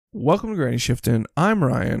Welcome to Granny Shifting. I'm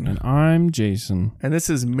Ryan. And I'm Jason. And this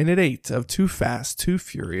is minute 8 of Too Fast, Too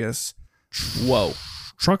Furious. Whoa.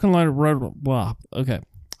 Truck and light road. Blah. Okay.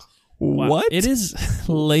 Wow. What? It is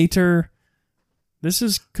later.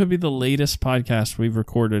 Could be the latest podcast we've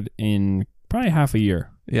recorded in probably half a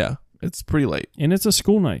year. Yeah, it's pretty late. And it's a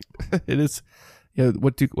school night. It is. Yeah.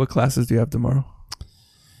 What classes do you have tomorrow?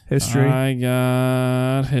 History. I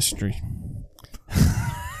got history.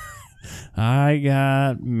 I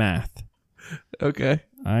got math. Okay.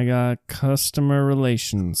 I got customer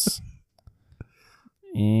relations.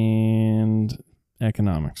 And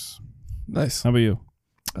economics. Nice. How about you?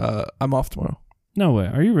 I'm off tomorrow. No way.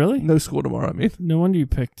 Are you really? No school tomorrow. I mean, No wonder you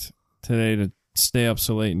picked today to stay up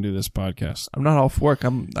so late and do this podcast. I'm not off work.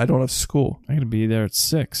 I don't have school. I got to be there at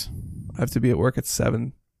 6. I have to be at work at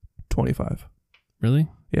 7:25. Really?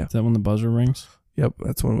 Yeah. Is that when the buzzer rings? Yep.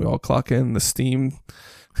 That's when we all clock in. The steam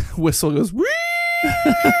whistle goes. Whee!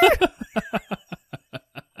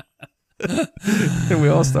 And we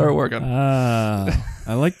all start working.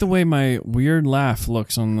 I like the way my weird laugh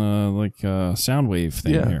looks on the sound wave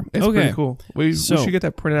thing here. It's Okay. pretty cool. We should get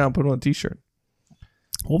that printed out and put it on a t-shirt.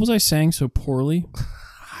 What was I saying so poorly?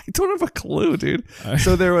 I don't have a clue, dude.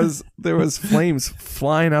 So there was flames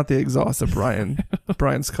flying out the exhaust of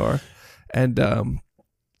Brian's car, and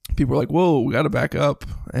people were like, "Whoa, we got to back up."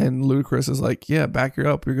 And Ludacris is like, "Yeah, back her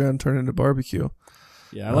up. You're going to turn into barbecue."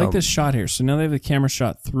 Yeah, I like this shot here. So now they have the camera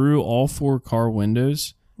shot through all 4 car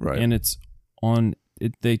windows, right? And it's on.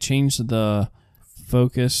 They changed the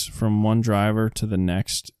focus from one driver to the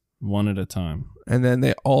next, one at a time. And then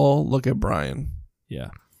they all look at Brian. Yeah.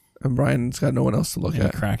 And Brian's got no one else to look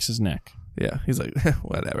at. He cracks his neck. Yeah, he's like,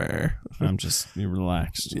 whatever. I'm just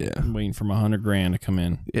relaxed. Yeah. I'm waiting for my $100,000 to come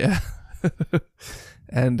in. Yeah.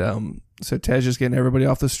 And so Tej is getting everybody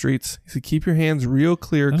off the streets. He said, keep your hands real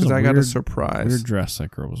clear because I got a surprise. Weird dress that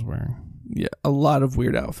girl was wearing. Yeah, a lot of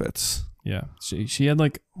weird outfits. Yeah. She had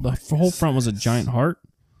the whole front was a giant heart.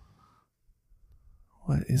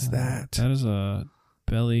 What is that? That is a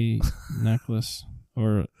belly necklace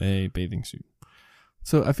or a bathing suit.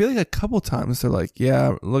 So I feel like a couple times they're like,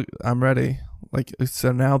 yeah, look, I'm ready. Like,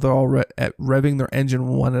 so now they're all revving their engine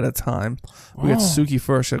one at a time. We got Suki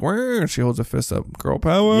first. She's like, she holds a fist up. Girl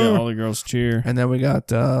power. Yeah, all the girls cheer. And then we got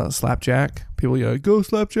Slapjack. People yell, go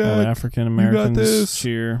Slapjack. All African Americans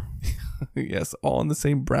cheer. Yes, all in the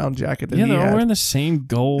same brown jacket that they're all wearing the same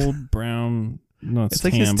gold, brown. No, it's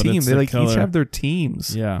like tan, his team. They color. each have their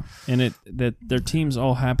teams. Yeah, and that their teams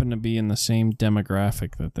all happen to be in the same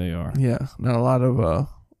demographic that they are. Yeah, not a lot of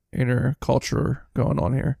inner culture going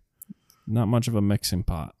on here. Not much of a mixing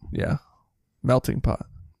pot. Yeah, melting pot.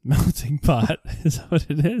 Melting pot, is that what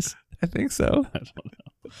it is? I think so. I don't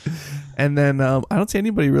know. And then I don't see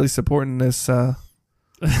anybody really supporting this.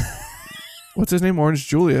 What's his name? Orange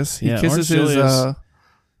Julius. He kisses his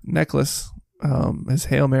necklace. His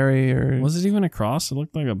Hail Mary, or was it even a cross? It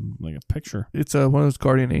looked like a picture. It's one of those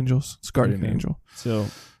guardian angels. It's guardian angel. So,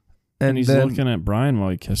 and he's looking at Brian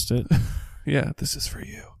while he kissed it. Yeah, this is for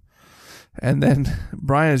you. And then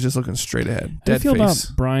Brian is just looking straight ahead. How do you feel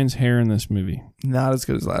about Brian's hair in this movie? Not as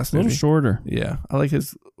good as last movie. A little shorter. Yeah, I like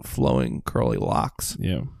his flowing curly locks.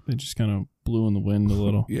 Yeah, they just kind of blew in the wind a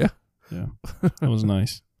little. Yeah, that was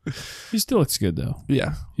nice. He still looks good though.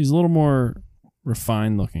 Yeah, he's a little more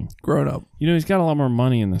refined looking, grown up. You know, he's got a lot more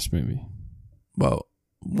money in this movie. Well,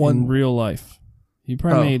 in real life, he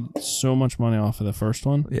probably made so much money off of the first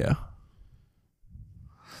one. Yeah.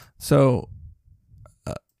 So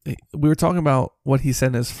we were talking about what he said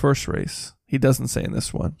in his first race. He doesn't say in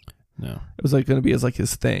this one. No, it was like going to be as like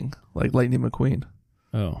his thing, like Lightning McQueen.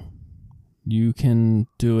 Oh, you can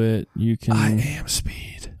do it. You can. I am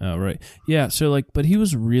speed. Oh, right. Yeah. So but he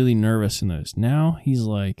was really nervous in those. Now he's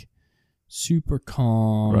like super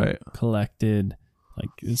calm, right, collected. Like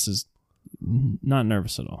this is not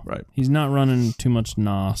nervous at all. Right. He's not running too much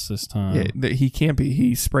NOS this time. Yeah, he can't be.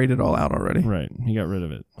 He sprayed it all out already. Right. He got rid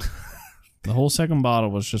of it. The whole second bottle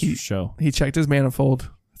was just for show. He checked his manifold.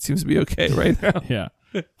 It seems to be okay right now. Yeah.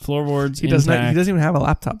 Floorboards. He doesn't even have a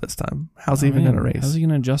laptop this time. How's he even going to race? How's he going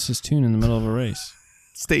to adjust his tune in the middle of a race?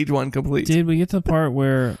 Stage 1 complete. Did we get to the part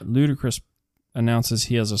where Ludacris announces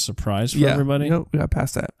he has a surprise for everybody? No, we got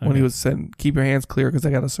past that. Okay. When he was saying, keep your hands clear because I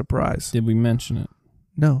got a surprise. Did we mention it?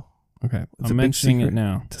 No. Okay. I'm mentioning it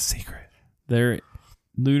now. It's a secret.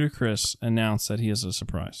 Ludacris announced that he has a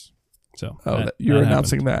surprise. So you're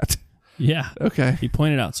announcing that. Yeah. Okay. He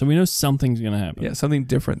pointed out. So we know something's going to happen. Yeah, something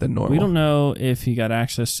different than normal. We don't know if he got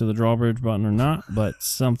access to the drawbridge button or not, but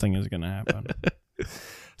something is going to happen.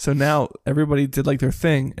 So now everybody did like their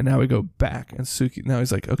thing, and now we go back, and Suki, now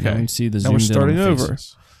he's like, okay, now we see the now we're starting over.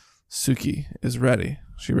 Faces. Suki is ready.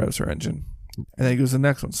 She revs her engine. And then he goes to the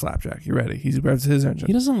next one, Slapjack. You ready? He revs his engine.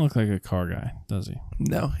 He doesn't look like a car guy, does he?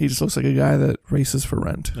 No, he just looks like a guy that races for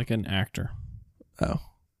rent. Like an actor. Oh.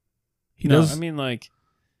 He No, does. I mean, like,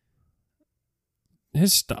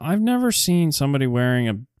 I've never seen somebody wearing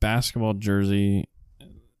a basketball jersey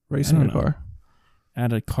racing I a don't know. car.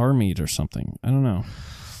 At a car meet or something. I don't know.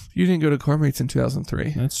 You didn't go to car meets in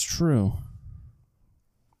 2003. That's true.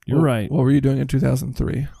 You're right. What were you doing in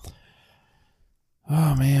 2003?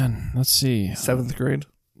 Oh, man. Let's see. 7th grade?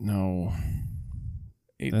 No.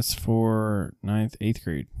 Eighth. That's for 8th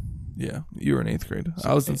grade. Yeah, you were in 8th grade.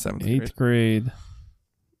 I was in 7th grade. 8th grade.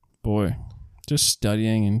 Boy. Just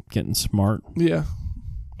studying and getting smart. Yeah.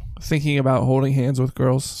 Thinking about holding hands with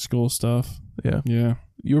girls. School stuff. Yeah. Yeah.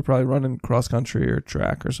 You were probably running cross country or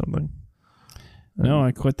track or something. No,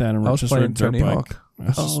 I quit that and I was just playing rode dirt Tony bike. Hawk. I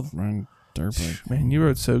was just riding dirt bike. Man, you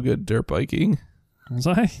rode so good dirt biking. Was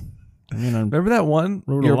I? I mean, Remember that one?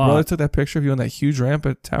 Rode a Your lot. brother took that picture of you on that huge ramp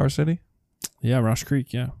at Tower City? yeah, Roush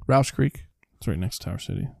Creek, yeah. Roush Creek. It's right next to Tower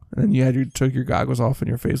City. And then you took your goggles off and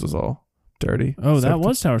your face was all dirty. Oh, that Soaked.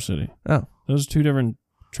 was Tower City. Oh. Those are two different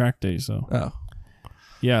track days, though. Oh.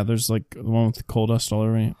 Yeah, there's like the one with the coal dust all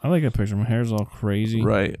over me. I like that picture. My hair's all crazy.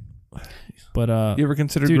 Right. But You ever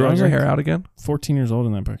considered dude, I growing was your like- hair out again? 14 years old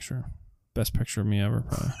in that picture. Best picture of me ever,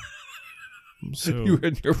 probably. I'm so You were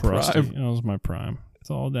in your crusty. prime. That was my prime. It's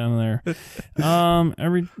all down there.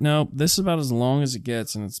 This is about as long as it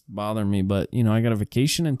gets, and it's bothering me. But I got a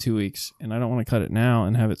vacation in 2 weeks, and I don't want to cut it now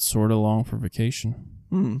and have it sort of long for vacation.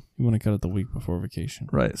 Mm. You want to cut it the week before vacation,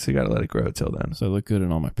 Right, so you got to let it grow till then. so I look good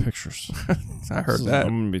in all my pictures. I heard that.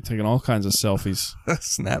 I'm gonna be taking all kinds of selfies.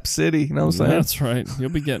 Snap City, you know what I'm saying? That's right. You'll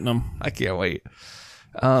be getting them. I can't wait.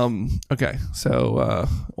 Okay, so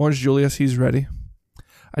Orange Julius, he's ready.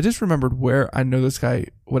 I just remembered where I know this guy,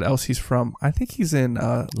 what else he's from. I think he's in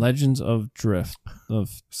Legends of Drift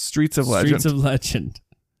of Streets of Legend. Streets of Legend.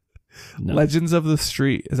 No, Legends of the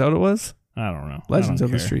Street. Is that what it was? I don't know. Legends I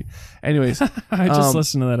of don't the care. Street. Anyways, I just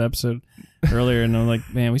listened to that episode earlier, and I'm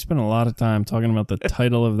like, man, we spent a lot of time talking about the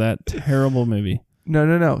title of that terrible movie.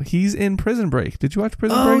 no. He's in Prison Break. Did you watch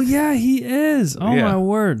Prison Oh Break? yeah, he is. Oh Yeah. my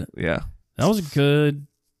word, Yeah. that was a good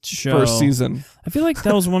show. First season. I feel like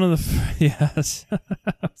that was one of the yes.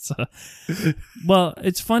 Well,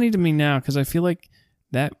 it's funny to me now because I feel like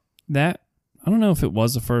that I don't know if it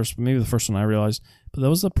was the first, maybe the first one I realized, but that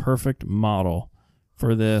was the perfect model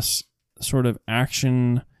for this sort of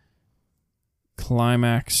action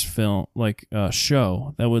climax film, like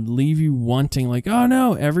show that would leave you wanting, like, oh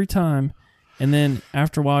no, every time, and then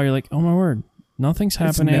after a while you're like, oh my word, nothing's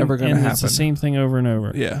happening, never gonna and it's the happen. same thing over and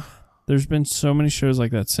over. Yeah. There's been so many shows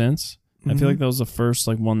like that since. I Mhm. feel like that was the first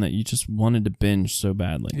like one that you just wanted to binge so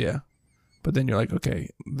badly. Yeah. But then you're like, okay,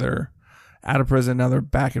 they're out of prison, now they're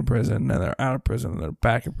back in prison, now they're out of prison, they're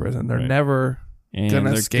back in prison. They're Right. never And Gonna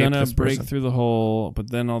they're escape gonna this break person. through the hole, but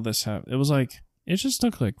then all this happened. It was like it just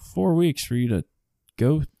took like 4 weeks for you to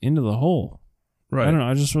go into the hole. right. I don't know.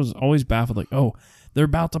 I just was always baffled, like, oh, they're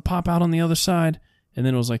about to pop out on the other side, and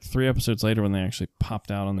then it was like 3 episodes later when they actually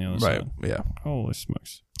popped out on the other Right. side. Yeah. Holy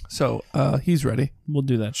smokes! So he's ready. We'll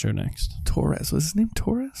do that show next. Torres. Was his name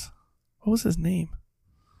Torres? What was his name?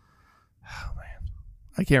 Oh man.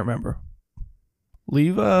 I can't remember.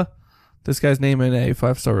 Leave this guy's name in a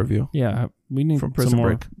 5-star review. Yeah, we need From some Prison more.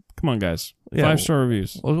 Break. Come on, guys. Yeah, 5-star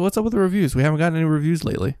reviews. Well, what's up with the reviews? We haven't gotten any reviews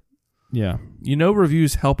lately. Yeah, You know,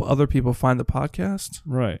 reviews help other people find the podcast.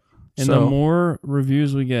 right. And So- the more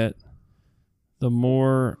reviews we get, the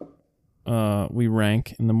more we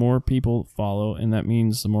rank, and the more people follow, and that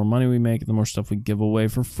means the more money we make, the more stuff we give away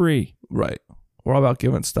for free. Right. We're all about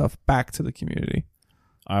giving stuff back to the community.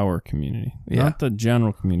 Our community, Yeah. not the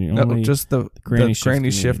general community. No, only just the Granny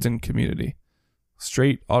Granny Shift Shifting community.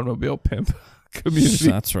 Straight automobile pimp community.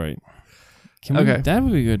 That's right. Can we, Okay. that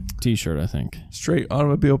would be a good T-shirt, I think. Straight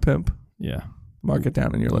automobile pimp. Yeah. Mark it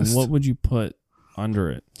down in your list. What would you put under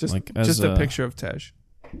it? just like as just a picture of Tej.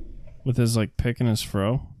 with his like pick and his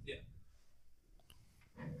fro. Yeah.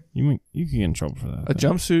 You could get in trouble for that. I A think.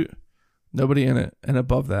 jumpsuit, nobody in it, and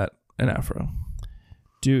above that, an afro.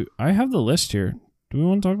 Dude, I have the list here. Do we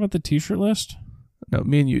want to talk about the T-shirt list? No,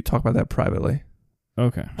 me and you talk about that privately.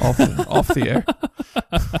 Okay. Off the air.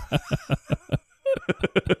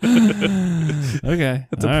 Okay.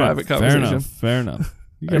 It's a All right. private conversation. Fair enough.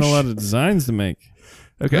 You got a lot of designs to make.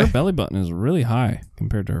 Okay. Her belly button is really high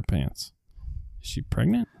compared to her pants. Is she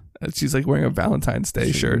pregnant? She's like wearing a Valentine's Day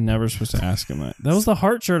You're shirt. never supposed to ask him that. That was the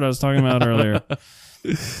heart shirt I was talking about earlier.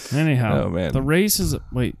 Anyhow, Oh, man. the race is...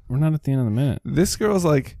 Wait, we're not at the end of the minute. This girl's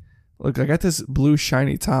like, look, I got this blue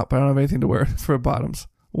shiny top, but I don't have anything to wear for bottoms.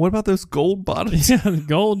 What about those gold bottoms? Yeah, the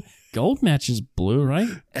gold Gold matches blue, right?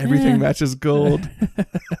 Everything matches gold.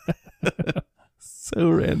 So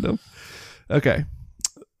random. Okay.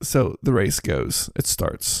 So the race goes. It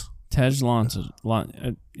starts. Tej launches.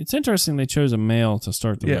 It's interesting they chose a male to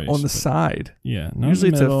start the race. On the side. Yeah. Usually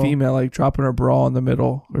it's a female, like dropping her bra in the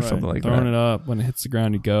middle or something like throwing that. it up. When it hits the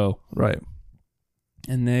ground, you go. Right.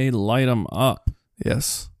 And they light them up.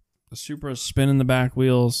 Yes. The Supra is spinning the back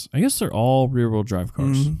wheels. I guess they're all rear-wheel drive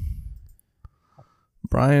cars. Mm-hmm.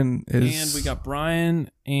 Brian is... And we got Brian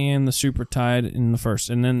and the Supra tied in the first.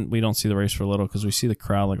 And then we don't see the race for a little because we see the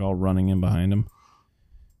crowd like all running in behind him.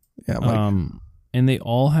 Yeah, Mike. And they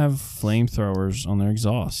all have flamethrowers on their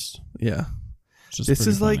exhaust. Yeah. This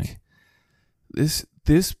is funny. Like...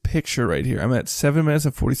 This picture right here, I'm at 7 minutes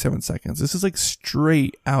and 47 seconds. This is like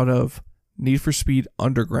straight out of Need for Speed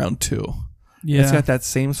Underground 2. Yeah. It's got that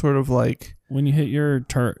same sort of like... When you hit your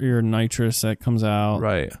nitrous, that comes out.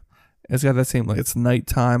 Right. It's got that same, like, it's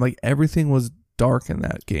nighttime. Like, everything was dark in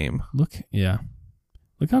that game. Look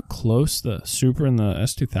how close the Supra and the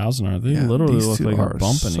S2000 are. They literally look like they're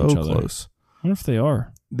bumping each other. Close. I wonder if they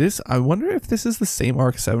are. I wonder if this is the same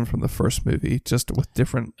RX-7 from the first movie, just with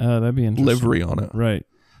different that'd be interesting. Livery on it. Right.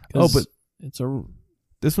 Oh, but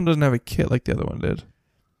this one doesn't have a kit like the other one did.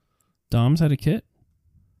 Dom's had a kit?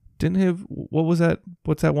 Didn't have... What was that?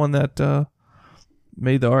 What's that one that...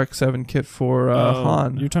 made the RX-7 kit for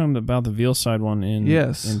Han. You're talking about the Veilside one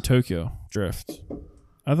in Tokyo Drift.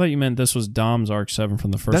 I thought you meant this was Dom's RX-7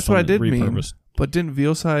 from the first one. That's what I did mean. But didn't he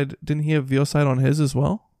have Veilside on his as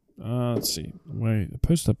well? Let's see. Wait, I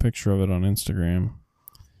posted a picture of it on Instagram.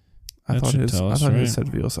 I thought it said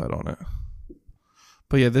Veilside on it.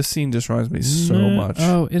 But yeah, this scene just reminds me so much.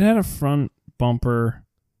 Oh, it had a front bumper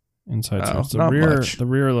inside. The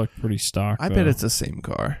rear looked pretty stock. I bet it's the same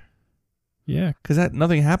car. Yeah, because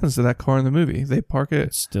nothing happens to that car in the movie. They park it.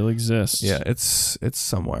 It still exists. Yeah, it's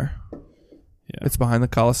somewhere. Yeah, it's behind the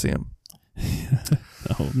Coliseum.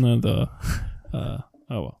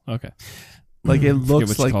 Okay. Like it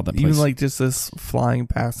looks like even like just this flying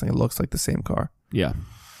past thing. It looks like the same car. Yeah.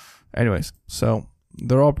 Anyways, so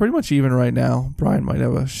they're all pretty much even right now. Brian might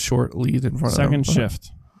have a short lead in front of him. Second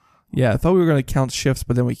shift. Yeah, I thought we were going to count shifts,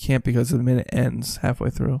 but then we can't because the minute ends halfway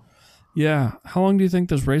through. Yeah. How long do you think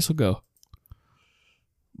this race will go?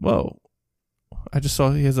 Whoa. I just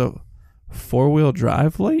saw he has a 4-wheel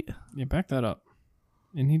drive light. Yeah, back that up.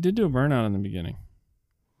 And he did do a burnout in the beginning.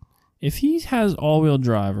 If he has all-wheel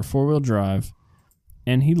drive or 4-wheel drive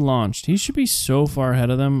and he launched, he should be so far ahead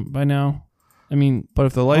of them by now. I mean... But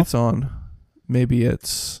if the light's on, maybe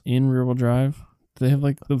it's... In rear-wheel drive? Do they have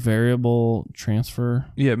like the variable transfer?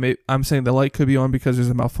 Yeah, I'm saying the light could be on because there's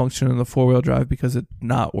a malfunction in the 4-wheel drive because it's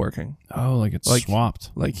not working. Oh, like it's swapped.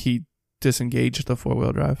 Like he disengaged the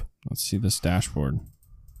 4-wheel drive. Let's see this dashboard.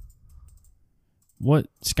 What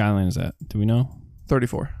Skyline is that? Do we know?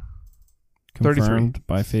 34. Confirmed 33.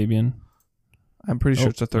 by Fabian. I'm pretty sure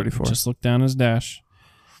it's a 34. Just look down his dash.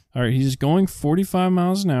 All right, he's going 45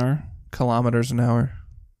 miles an hour. Kilometers an hour.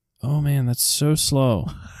 Oh, man, that's so slow.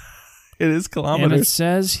 It is kilometers. And it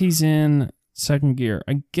says he's in second gear.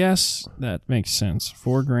 I guess that makes sense.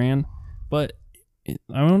 $4,000. But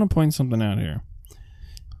I want to point something out here.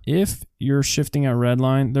 If you're shifting at red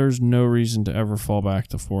line, there's no reason to ever fall back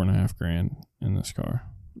to $4,500 in this car.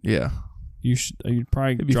 Yeah. You'd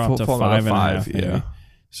probably drop to 5.5. Yeah.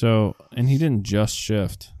 So, and he didn't just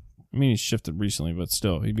shift. I mean, he shifted recently, but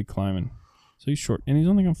still, he'd be climbing. So he's short, and he's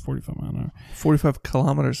only going 45 miles an hour. 45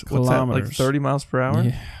 kilometers. What's that? Like 30 miles per hour?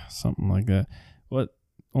 Yeah, something like that. What?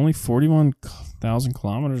 Only 41,000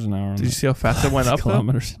 kilometers an hour. Did you see how fast it went up?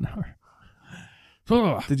 Kilometers an hour.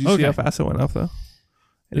 Did you see how fast it went up though?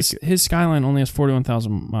 His Skyline only has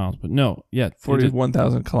 41,000 miles, but no,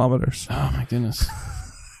 41,000 kilometers. Oh my goodness.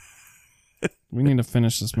 We need to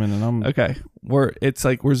finish this minute. Okay. We're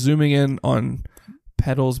zooming in on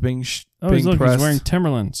pedals being pressed. He's wearing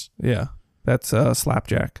Timberlands. Yeah. That's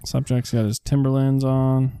Slapjack. Slapjack's got his Timberlands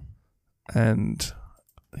on. And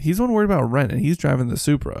he's the one worried about rent, and he's driving the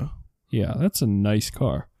Supra. Yeah, that's a nice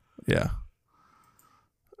car. Yeah.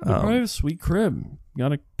 Probably have a sweet crib. Got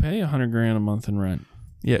to pay $100,000 a month in rent.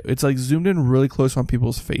 Yeah, it's like zoomed in really close on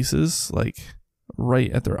people's faces, like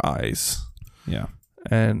right at their eyes. Yeah.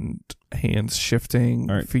 And hands shifting,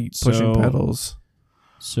 feet pushing pedals.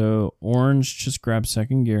 So Orange just grabbed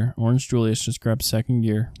second gear. Orange Julius just grabbed second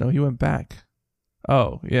gear. No, he went back.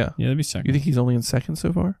 Oh, yeah. Yeah, that'd be second. You think he's only in second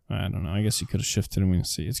so far? I don't know. I guess he could have shifted and we can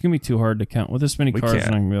see. It's going to be too hard to count. With this many cars, we're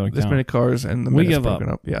not going to be able to count. This many cars and the minute's broken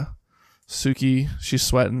up. Yeah. Suki, she's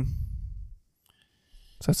sweating.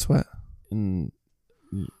 Is that sweat?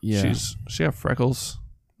 Yeah. She got freckles.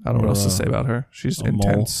 I don't know what else to say about her. She's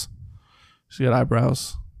intense. She got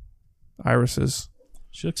eyebrows. irises.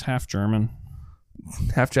 She looks half German.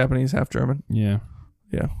 Half Japanese, half German. Yeah.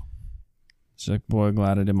 Yeah. She's like, boy,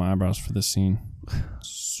 glad I did my eyebrows for this scene.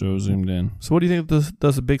 So zoomed in. So what do you think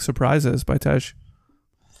does a big surprise is by Tej? If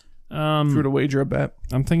you were to wager a bet.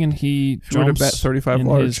 I'm thinking he If you were to jumps bet 35 in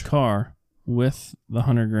large. his car with the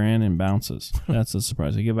 $100,000 and bounces. That's a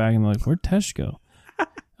surprise. They get back and they're like, where'd Tej go?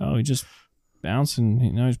 Oh, he just bounced and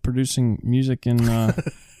now he's producing music in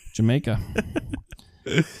Jamaica.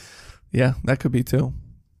 Yeah, that could be too.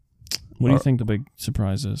 What do you think the big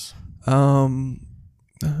surprise is? Dominic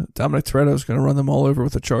Toretto's going to run them all over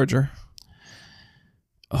with a Charger.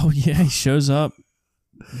 Oh, yeah, he shows up,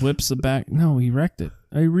 whips the back. No, he wrecked it.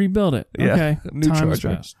 He rebuilt it. Yeah, okay, new time Charger.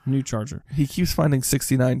 has passed. New Charger. He keeps finding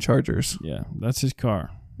 69 Chargers. Yeah, that's his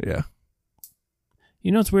car. Yeah.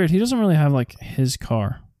 You know what's weird? He doesn't really have, like, his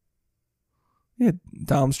car. Yeah,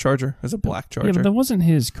 Dom's Charger is a black Charger. Yeah, but that wasn't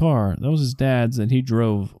his car. That was his dad's that he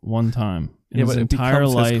drove one time in Yeah, his but it entire becomes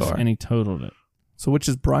his life, car. and he totaled it. So which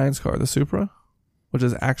is Brian's car? The Supra? Which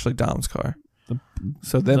is actually Dom's car.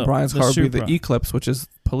 So then the- Brian's the car would be Supra. the Eclipse, which is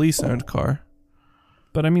police-owned car.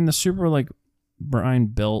 But, I mean, the Supra, like, Brian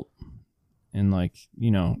built, and, like, you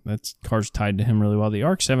know, that car's tied to him really well. The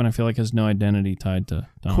ARC-7, I feel like, has no identity tied to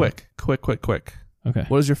Dom. Quick. Okay.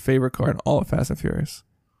 What is your favorite car in all of Fast and Furious?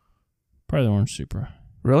 Probably the orange Supra.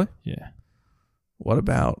 Really? Yeah. What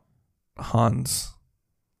about Hans?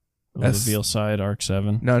 The Veilside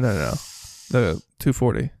ARC-7. No. The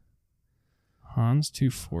 240. Hans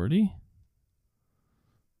 240?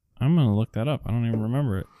 I'm going to look that up. I don't even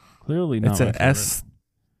remember it. Clearly not It's my an favorite.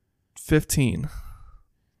 S15.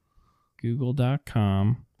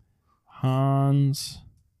 Google.com. Hans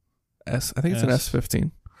I think it's an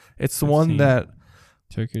S15. It's the 15. one that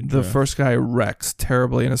Tokyo the Drift. first guy wrecks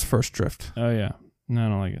terribly in his first drift. Oh, yeah. No, I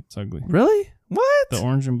don't like it. It's ugly. Really? What? The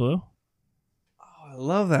orange and blue? Oh, I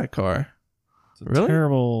love that car. It's a Really?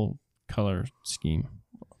 terrible color scheme.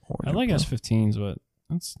 Orange I and like blue. S15s, but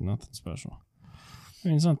that's nothing special. I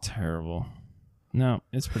mean, it's not terrible. No,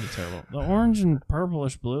 it's pretty terrible. The orange and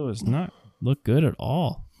purplish blue is not look good at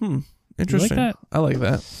all. Interesting. that? I like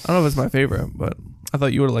that. I don't know if it's my favorite, but I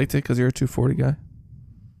thought you would have liked it because you're a 240 guy.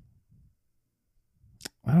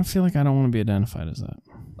 I don't feel like I don't want to be identified as that.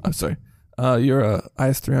 I'm sorry. You're a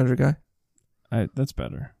IS300 guy. That's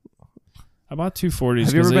better. I bought 240s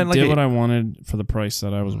Have you ever because they been like did a- what I wanted for the price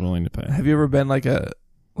that I was willing to pay. Have you ever been like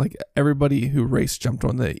everybody who raced jumped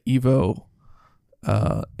on the Evo,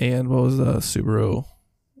 and what was the Subaru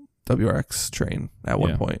WRX train at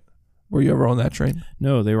one Yeah. point? Were you ever on that train?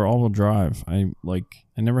 No, they were all-wheel drive. I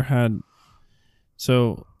never had.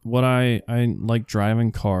 So what I like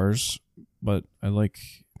driving cars, but I like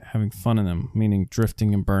having fun in them, meaning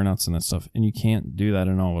drifting and burnouts and that stuff. And you can't do that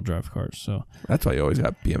in all-wheel drive cars. So That's why you always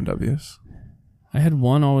got BMWs. I had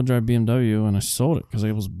one all-wheel drive BMW and I sold it because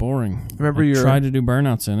it was boring. Remember I your tried to do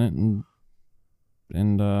burnouts in it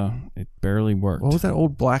and it barely worked. what was that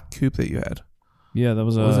old black coupe that you had? Yeah, that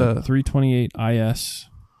was What was a that? 328 IS.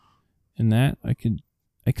 In that, I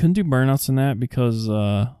couldn't do burnouts in that because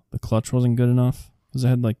the clutch wasn't good enough because it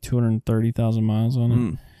had like 230,000 miles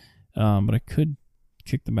on it. But I could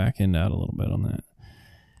kick the back end out a little bit on that.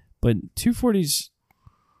 But 240s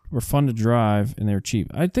were fun to drive and they were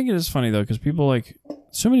cheap. I think it is funny though because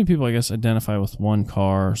so many people I guess identify with one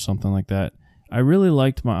car or something like that. I really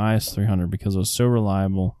liked my IS300 because it was so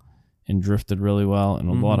reliable and drifted really well and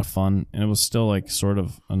was a lot of fun, and it was still like sort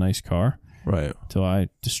of a nice car. Right. Till I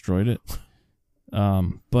destroyed it.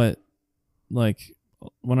 But like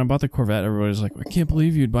when I bought the Corvette, everybody's like, I can't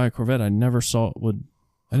believe you'd buy a Corvette. I never saw it would.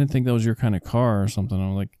 I didn't think that was your kind of car or something.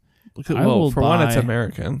 I'm like, I will Well, for one, it's buy-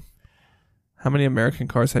 American. How many American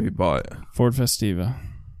cars have you bought? Ford Festiva.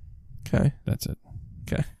 Okay. That's it.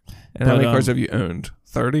 And how But, many cars have you owned?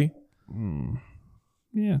 30?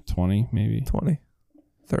 Yeah, 20 maybe. 20?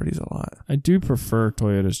 30's a lot. I do prefer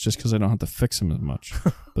Toyotas just because I don't have to fix them as much.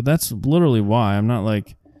 But that's literally why. I'm not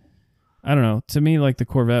like, I don't know. To me, like the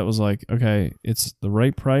Corvette was like, okay, it's the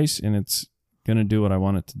right price and it's going to do what I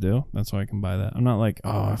want it to do. That's why I can buy that. I'm not like,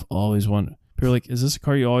 oh, I've always wanted. People are like, is this a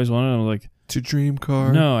car you always wanted? And I was like, It's your dream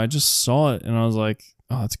car. no, I just saw it and I was like,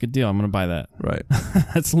 oh, that's a good deal. I'm going to buy that. Right.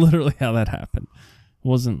 That's literally how that happened. It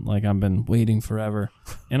wasn't like I've been waiting forever.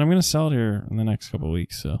 And I'm going to sell it here in the next couple of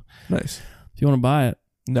weeks. So Nice. if you want to buy it,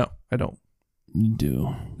 No, I don't. you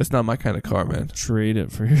do. It's not my kind of car, man. Trade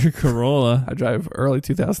it for your Corolla. I drive early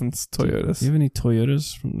 2000s Do you Toyotas. have any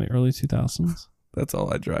Toyotas from the early 2000s? That's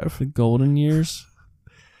all I drive. The golden years?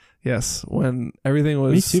 Yes, when everything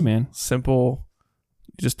was Me too, man. simple,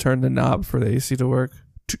 you just turned the knob for the AC to work.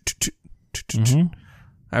 Mhm.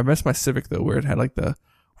 I missed my Civic though, where it had like the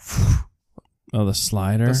Oh, the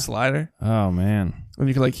slider. The slider. Oh man. And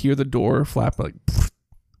you can like hear the door flap like.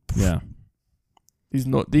 Yeah. These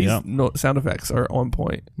sound effects are on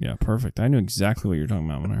point. Yeah, perfect. I knew exactly what you were talking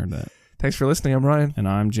about when I heard that. Thanks for listening. I'm Ryan. And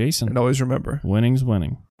I'm Jason. And always remember, winning's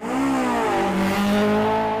winning.